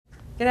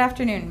Good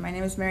afternoon. My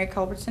name is Mary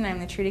Culbertson. I'm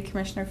the Treaty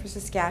Commissioner for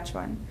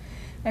Saskatchewan.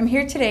 I'm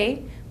here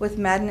today with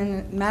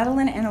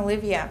Madeline and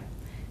Olivia,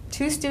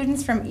 two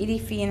students from E.D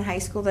Feehan High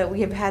School that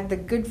we have had the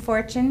good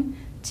fortune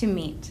to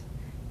meet.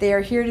 They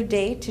are here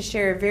today to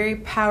share a very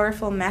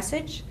powerful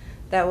message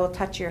that will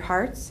touch your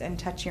hearts and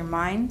touch your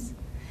minds.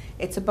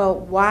 It's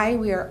about why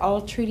we are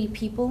all treaty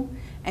people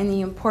and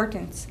the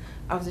importance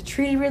of the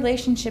treaty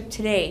relationship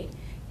today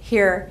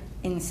here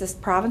in the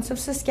province of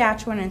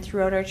Saskatchewan and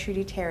throughout our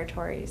treaty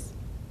territories.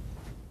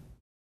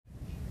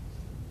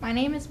 My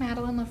name is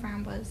Madeline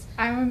Laframboise.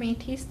 I'm a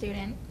Métis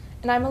student.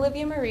 And I'm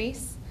Olivia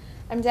Maurice.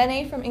 I'm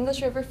Dene from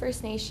English River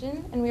First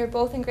Nation, and we are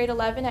both in grade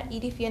 11 at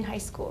E.D Feehan High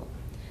School.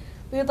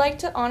 We would like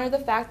to honor the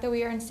fact that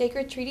we are in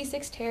sacred Treaty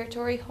 6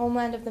 territory,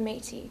 homeland of the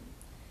Métis.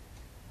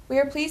 We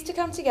are pleased to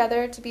come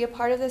together to be a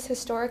part of this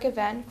historic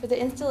event for the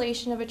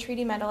installation of a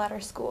treaty medal at our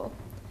school.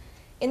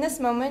 In this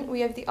moment, we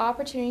have the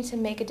opportunity to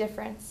make a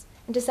difference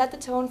and to set the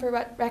tone for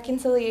what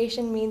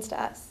reconciliation means to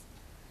us.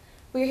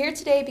 We are here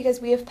today because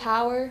we have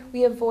power,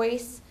 we have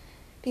voice,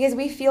 because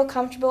we feel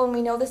comfortable and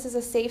we know this is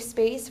a safe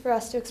space for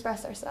us to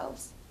express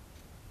ourselves.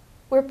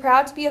 We're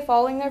proud to be a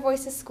Following Their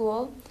Voices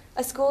school,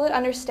 a school that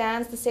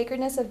understands the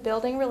sacredness of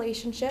building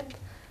relationship,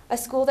 a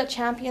school that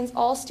champions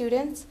all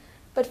students,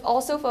 but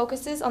also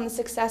focuses on the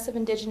success of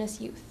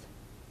Indigenous youth.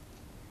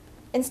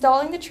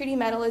 Installing the treaty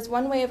medal is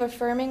one way of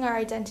affirming our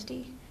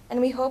identity, and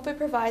we hope it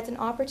provides an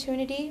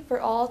opportunity for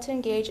all to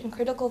engage in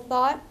critical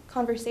thought,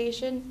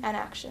 conversation, and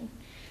action.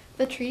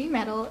 The treaty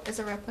medal is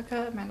a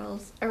replica of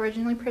medals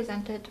originally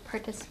presented to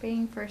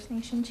participating First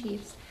Nation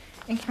chiefs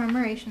in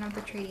commemoration of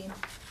the treaty.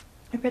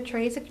 It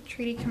portrays a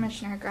treaty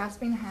commissioner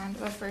grasping the hand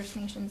of a First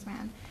Nations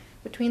man.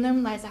 Between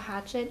them lies a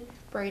hatchet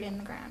buried in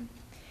the ground.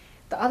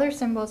 The other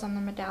symbols on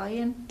the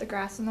medallion, the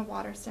grass and the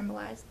water,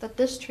 symbolize that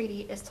this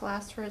treaty is to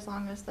last for as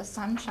long as the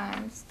sun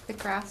shines, the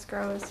grass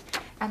grows,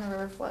 and the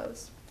river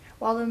flows.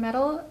 While the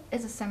medal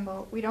is a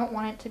symbol, we don't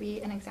want it to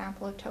be an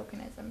example of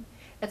tokenism.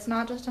 It's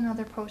not just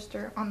another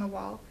poster on the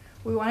wall.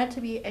 We want it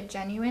to be a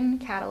genuine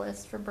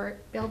catalyst for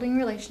building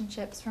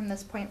relationships from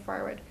this point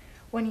forward.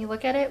 When you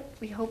look at it,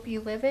 we hope you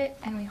live it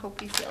and we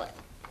hope you feel it.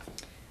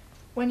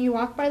 When you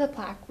walk by the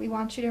plaque, we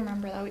want you to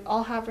remember that we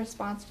all have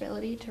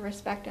responsibility to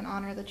respect and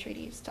honor the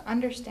treaties, to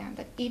understand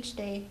that each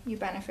day you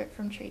benefit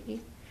from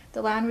treaty.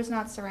 The land was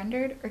not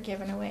surrendered or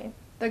given away.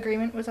 The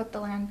agreement was that the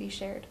land be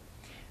shared.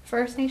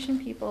 First Nation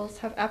peoples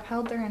have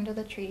upheld their end of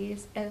the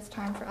treaties, and it's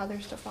time for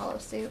others to follow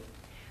suit.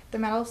 The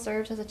medal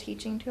serves as a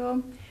teaching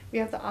tool. We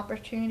have the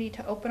opportunity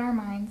to open our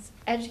minds,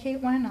 educate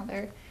one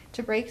another,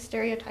 to break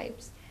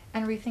stereotypes,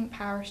 and rethink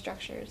power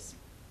structures.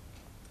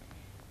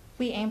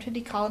 We aim to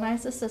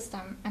decolonize the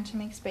system and to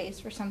make space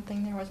for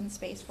something there wasn't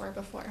space for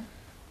before.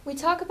 We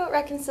talk about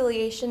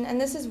reconciliation, and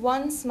this is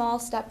one small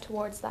step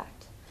towards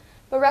that.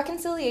 But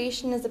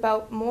reconciliation is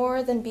about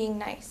more than being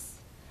nice.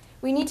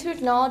 We need to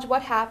acknowledge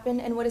what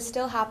happened and what is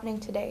still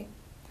happening today.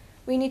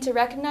 We need to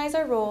recognize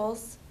our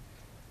roles,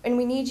 and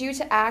we need you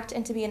to act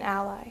and to be an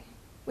ally.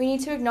 We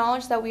need to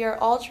acknowledge that we are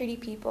all treaty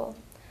people.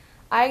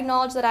 I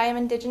acknowledge that I am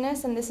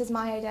Indigenous and this is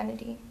my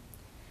identity.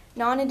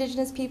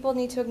 Non-Indigenous people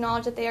need to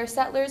acknowledge that they are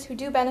settlers who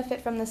do benefit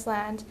from this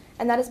land,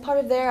 and that is part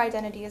of their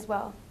identity as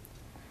well.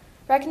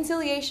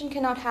 Reconciliation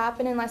cannot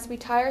happen unless we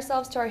tie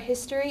ourselves to our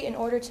history in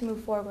order to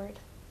move forward.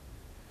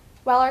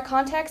 While our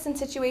contexts and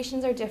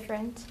situations are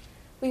different,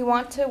 we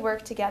want to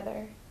work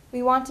together.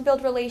 We want to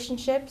build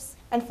relationships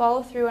and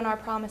follow through on our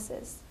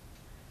promises,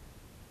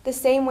 the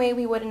same way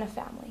we would in a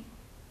family.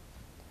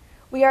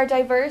 We are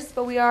diverse,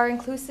 but we are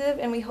inclusive,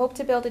 and we hope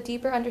to build a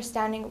deeper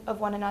understanding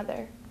of one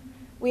another.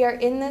 We are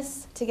in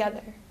this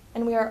together,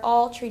 and we are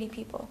all treaty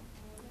people.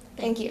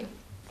 Thank you.